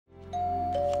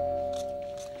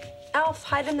Alf,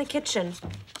 hide in the kitchen.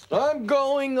 I'm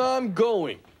going.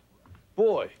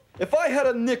 Boy, if I had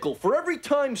a nickel for every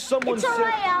time someone It's all said...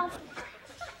 right, Alf.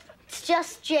 It's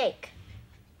just Jake.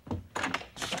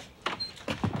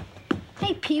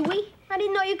 Hey, Pee-wee, I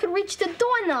didn't know you could reach the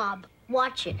doorknob.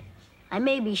 Watch it. I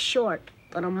may be short,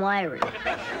 but I'm wiry.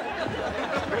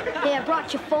 Hey, I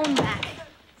brought your phone back.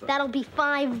 That'll be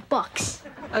 $5.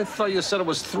 I thought you said it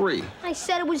was 3. I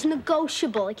said it was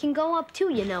negotiable. It can go up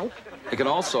too, you know. It can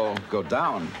also go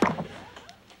down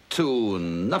to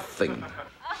nothing.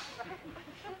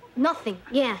 Nothing,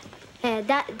 yeah.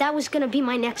 That was gonna be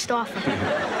my next offer.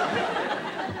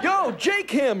 Yo, Jake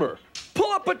Hammer,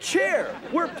 pull up a chair.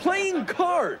 We're playing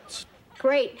cards.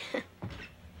 Great.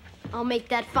 I'll make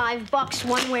that $5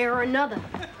 one way or another.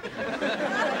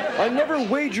 I never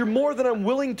wager more than I'm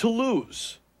willing to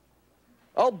lose.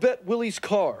 I'll bet Willie's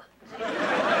car. I'm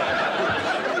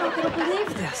not gonna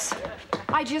believe this.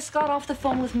 I just got off the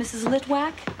phone with Mrs.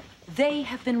 Litwack. They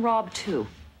have been robbed too.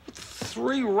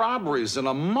 3 robberies in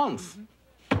a month.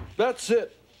 That's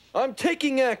it. I'm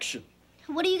taking action.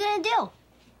 What are you gonna do?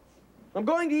 I'm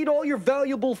going to eat all your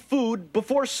valuable food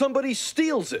before somebody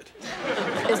steals it.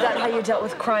 Is that how you dealt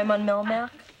with crime on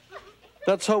Melmac?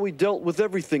 That's how we dealt with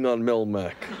everything on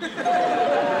Melmac.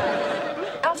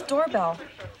 Alf, doorbell.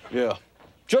 Yeah.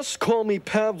 Just call me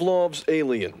Pavlov's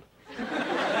alien.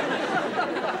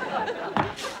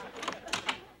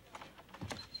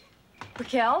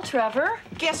 Raquel, Trevor.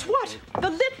 Guess what? The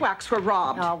Litwacks were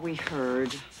robbed. Oh, we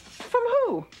heard. From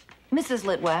who? Mrs.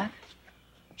 Litwack.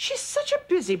 She's such a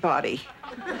busybody.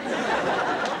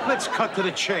 Let's cut to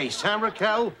the chase, huh,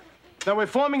 Raquel? Now, we're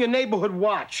forming a neighborhood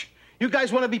watch. You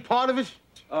guys want to be part of it?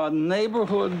 A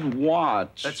neighborhood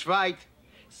watch. That's right.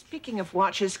 Speaking of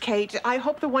watches, Kate, I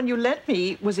hope the one you lent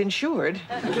me was insured.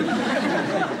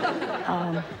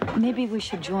 Maybe we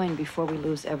should join before we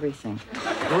lose everything.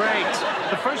 Great.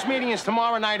 The first meeting is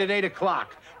tomorrow night at 8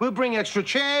 o'clock. We'll bring extra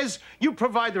chairs. You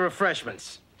provide the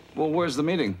refreshments. Well, where's the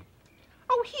meeting?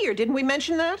 Oh, here, didn't we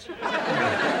mention that?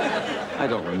 I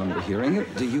don't remember hearing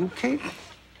it. Do you, Kate?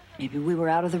 Maybe we were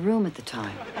out of the room at the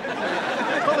time.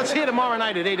 Well, it's here tomorrow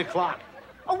night at 8 o'clock.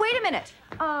 Oh, wait a minute.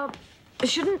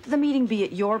 Shouldn't the meeting be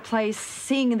at your place,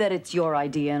 seeing that it's your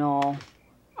idea and all?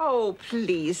 Oh,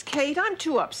 please, Kate, I'm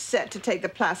too upset to take the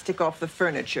plastic off the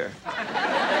furniture.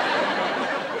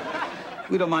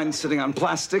 We don't mind sitting on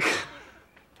plastic.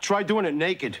 Try doing it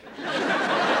naked.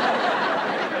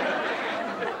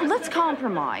 Let's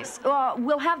compromise.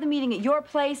 We'll have the meeting at your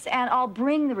place, and I'll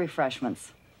bring the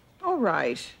refreshments. All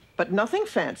right, but nothing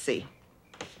fancy.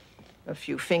 A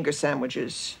few finger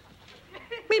sandwiches.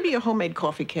 Maybe a homemade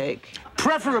coffee cake.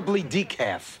 Preferably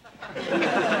decaf.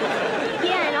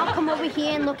 Yeah, and I'll come over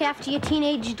here and look after your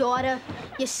teenage daughter,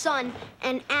 your son,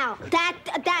 and Al. That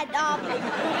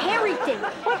hairy thing.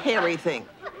 What hairy thing?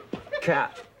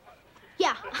 Cat.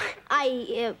 Yeah,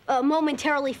 I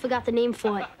momentarily forgot the name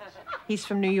for it. He's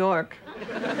from New York.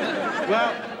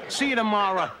 Well, see you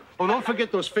tomorrow. Oh, don't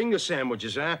forget those finger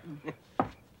sandwiches, huh?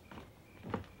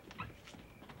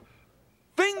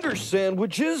 Finger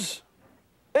sandwiches?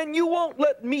 And you won't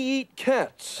let me eat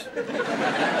cats.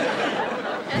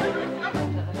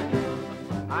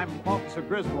 I'm Officer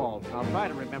Griswold. I'll try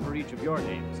to remember each of your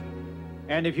names.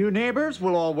 And if you neighbors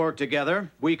will all work together,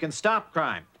 we can stop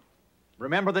crime.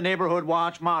 Remember the Neighborhood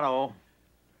Watch motto,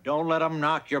 don't let them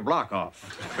knock your block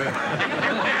off.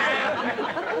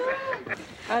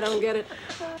 I don't get it.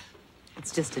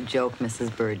 It's just a joke,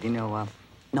 Mrs. Bird. You know,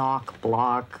 knock,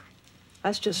 block.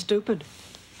 That's just stupid.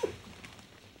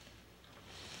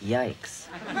 Yikes.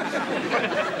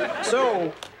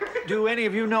 So, do any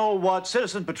of you know what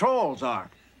citizen patrols are?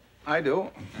 I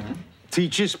do.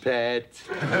 Teacher's pet.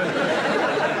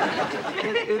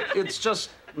 It's just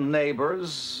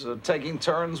neighbors taking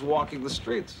turns walking the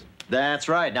streets. That's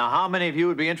right. Now, how many of you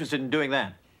would be interested in doing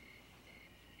that?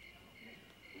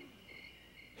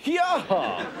 Yeah.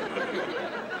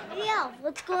 Hey, Alf,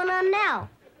 what's going on now?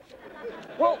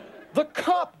 Well, the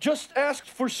cop just asked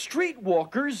for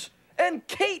streetwalkers, and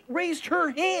Kate raised her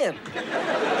hand.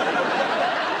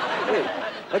 Hey,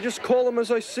 I just call him as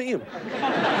I see him.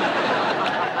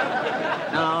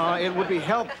 Now, it would be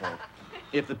helpful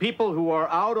if the people who are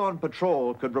out on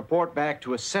patrol could report back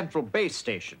to a central base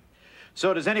station.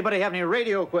 So, does anybody have any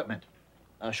radio equipment?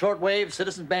 Shortwave,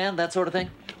 citizen band, that sort of thing?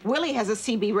 Willie has a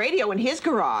CB radio in his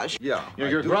garage. Yeah.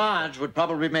 Your garage would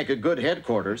probably make a good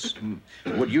headquarters.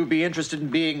 Would you be interested in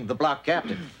being the block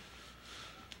captain?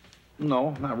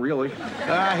 No, not really.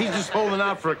 He's just holding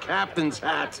out for a captain's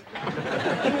hat.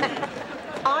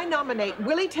 I nominate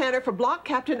Willie Tanner for block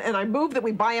captain, and I move that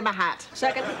we buy him a hat.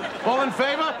 Second. All in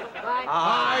favor? Aye.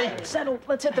 Aye. Settled.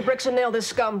 Let's hit the bricks and nail this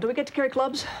scum. Do we get to carry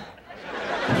clubs?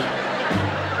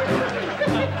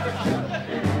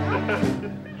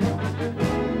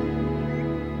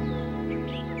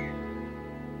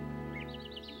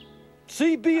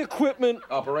 CB equipment,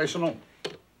 Operational.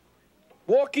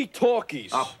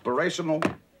 walkie-talkies, Operational.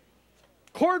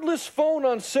 cordless phone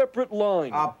on separate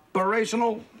line,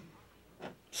 Operational.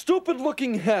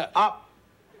 stupid-looking hat.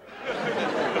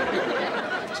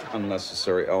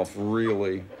 Unnecessary, Elf.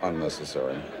 Really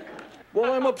unnecessary.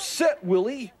 Well, I'm upset,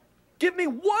 Willie. Give me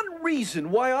one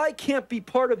reason why I can't be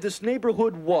part of this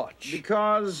neighborhood watch.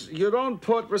 Because you don't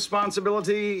put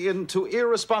responsibility into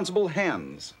irresponsible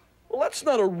hands. Well, that's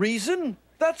not a reason.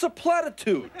 That's a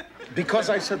platitude. Because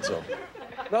I said so.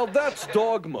 Now that's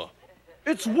dogma.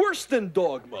 It's worse than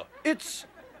dogma. It's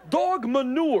dog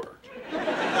manure. The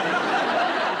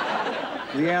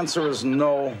answer is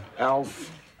no,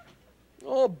 Alf.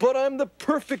 Oh, but I'm the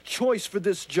perfect choice for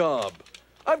this job.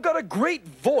 I've got a great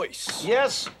voice.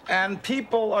 Yes, and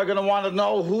people are going to want to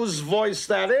know whose voice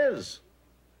that is.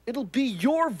 It'll be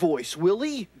your voice,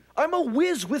 Willie. I'm a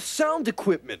whiz with sound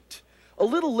equipment. A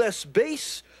little less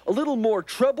bass, a little more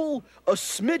treble, a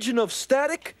smidgen of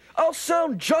static. I'll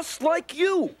sound just like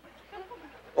you.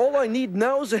 All I need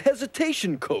now is a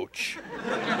hesitation coach.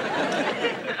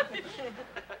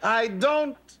 I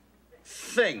don't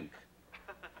think.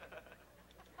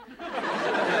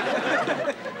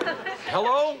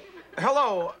 Hello?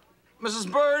 Hello?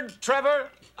 Mrs. Bird, Trevor,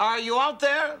 are you out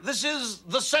there? This is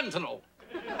the Sentinel.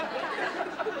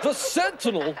 The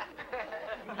Sentinel?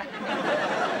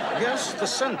 Yes, the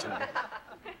Sentinel.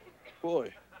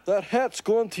 Boy, that hat's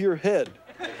gone to your head.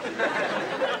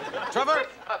 Trevor,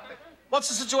 what's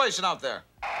the situation out there?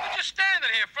 We're just standing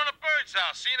here in front of Bird's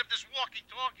house, seeing if this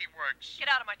walkie-talkie works. Get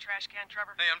out of my trash can,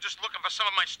 Trevor. Hey, I'm just looking for some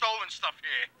of my stolen stuff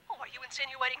here. Oh, are you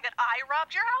insinuating that I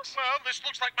robbed your house? Well, this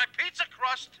looks like my pizza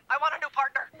crust. I want a new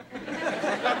partner.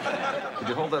 Could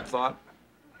you hold that thought?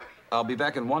 I'll be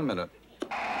back in 1 minute.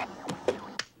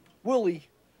 Willie,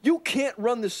 you can't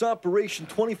run this operation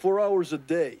 24 hours a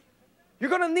day. You're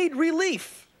gonna need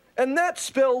relief. And that's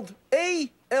spelled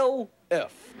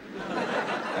ALF.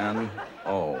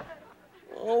 N-O.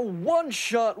 Oh, one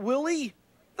shot, Willie.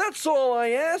 That's all I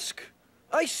ask.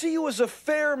 I see you as a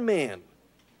fair man.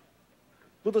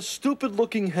 With a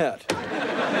stupid-looking hat.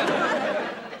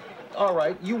 All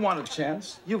right, you want a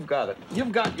chance. You've got it.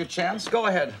 You've got your chance. Go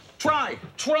ahead. Try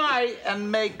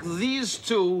and make these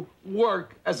two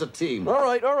work as a team. All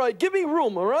right. Give me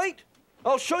room, all right?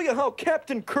 I'll show you how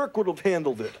Captain Kirk would have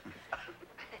handled it.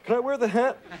 Can I wear the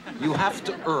hat? You have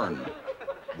to earn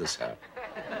this hat.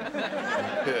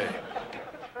 Okay.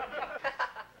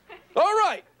 All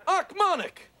right,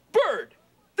 Achmonic, Bird,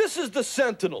 this is the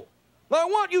Sentinel. Now, I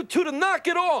want you two to knock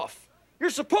it off. You're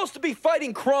supposed to be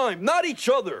fighting crime, not each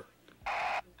other.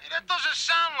 Hey, that doesn't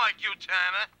sound like you,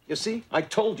 Tanner. You see, I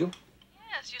told you.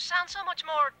 Yes, you sound so much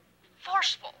more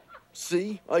forceful.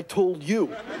 See, I told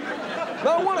you.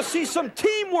 Now, I want to see some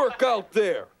teamwork out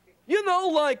there. You know,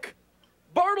 like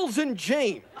Bartles and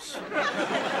James.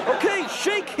 Okay,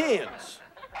 shake hands.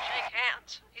 Shake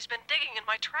hands. He's been digging in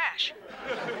my trash.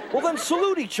 Well, then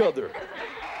salute each other.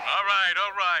 All right.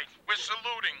 We're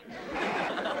saluting.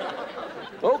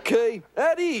 Okay,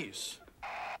 at ease.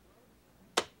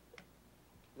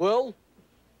 Well,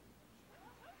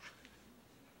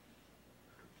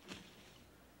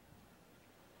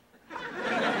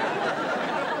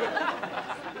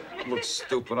 Looks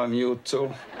stupid on you, too.